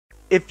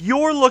If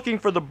you're looking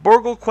for the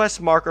BURG.L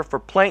quest marker for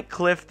Plank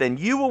Cliff, then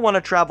you will want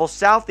to travel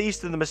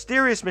southeast of the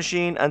Mysterious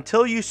Machine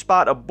until you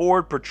spot a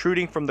board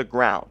protruding from the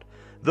ground.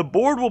 The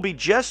board will be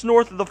just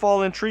north of the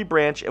fallen tree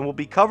branch and will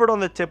be covered on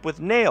the tip with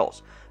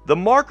nails. The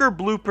marker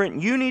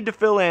blueprint you need to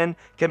fill in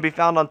can be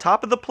found on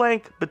top of the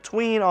plank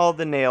between all of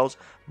the nails,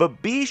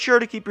 but be sure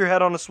to keep your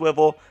head on a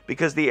swivel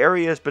because the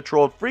area is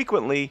patrolled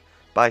frequently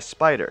by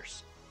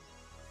spiders.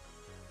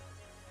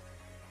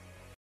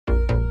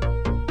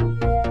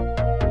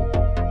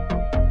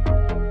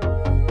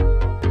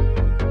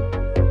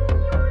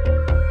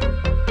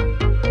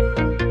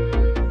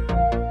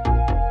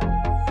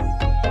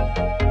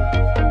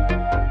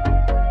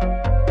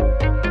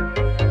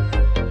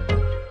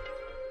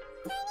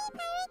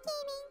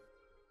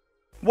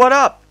 What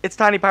up? It's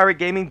Tiny Pirate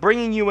Gaming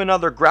bringing you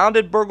another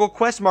grounded BURG.L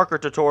quest marker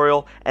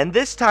tutorial, and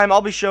this time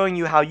I'll be showing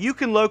you how you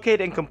can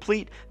locate and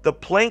complete the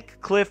Plank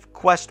Cliff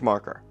quest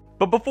marker.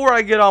 But before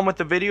I get on with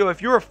the video,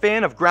 if you're a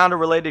fan of grounded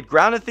related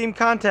grounded themed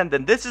content,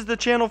 then this is the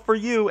channel for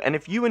you, and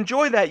if you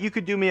enjoy that, you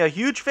could do me a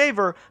huge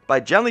favor by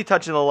gently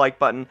touching the like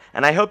button,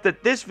 and I hope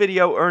that this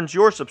video earns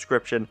your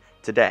subscription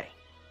today.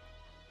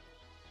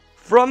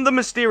 From the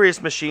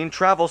Mysterious Machine,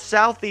 travel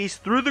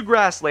southeast through the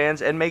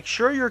grasslands and make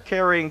sure you're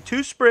carrying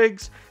 2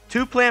 sprigs,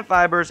 2 plant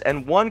fibers,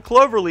 and 1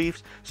 clover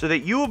leaf so that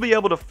you will be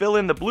able to fill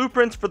in the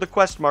blueprints for the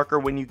quest marker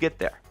when you get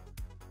there.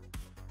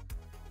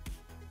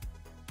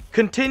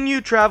 Continue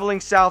traveling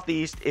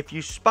southeast. If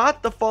you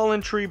spot the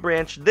fallen tree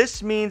branch,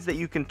 this means that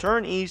you can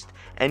turn east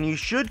and you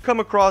should come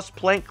across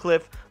Plank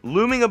Cliff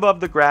looming above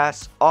the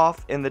grass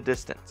off in the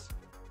distance.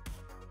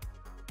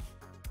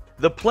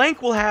 The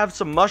plank will have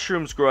some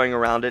mushrooms growing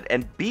around it,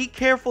 and be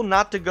careful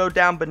not to go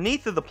down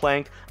beneath of the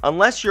plank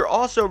unless you're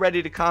also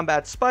ready to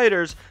combat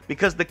spiders,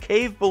 because the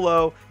cave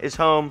below is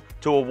home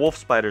to a wolf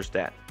spider's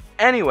den.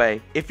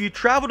 Anyway, if you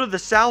travel to the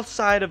south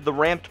side of the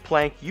ramped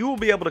plank, you will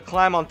be able to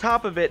climb on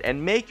top of it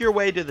and make your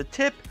way to the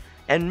tip,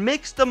 and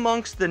mixed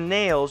amongst the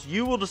nails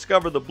you will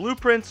discover the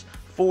blueprints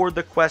for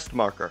the quest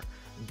marker.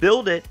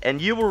 Build it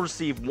and you will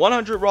receive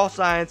 100 raw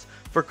science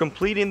for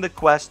completing the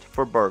quest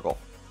for BURG.L.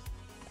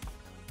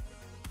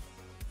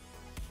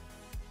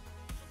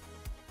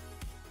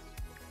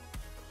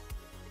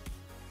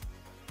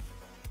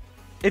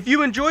 If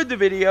you enjoyed the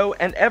video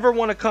and ever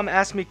want to come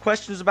ask me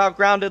questions about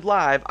Grounded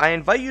live, I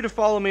invite you to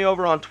follow me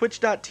over on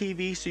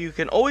twitch.tv so you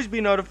can always be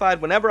notified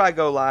whenever I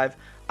go live.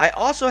 I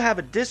also have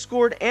a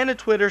Discord and a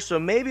Twitter, so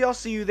maybe I'll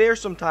see you there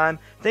sometime.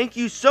 Thank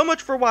you so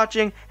much for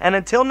watching, and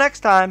until next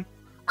time.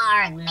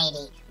 Arg,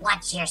 matey,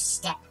 watch your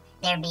step.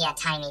 There be a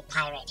tiny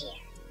pirate here.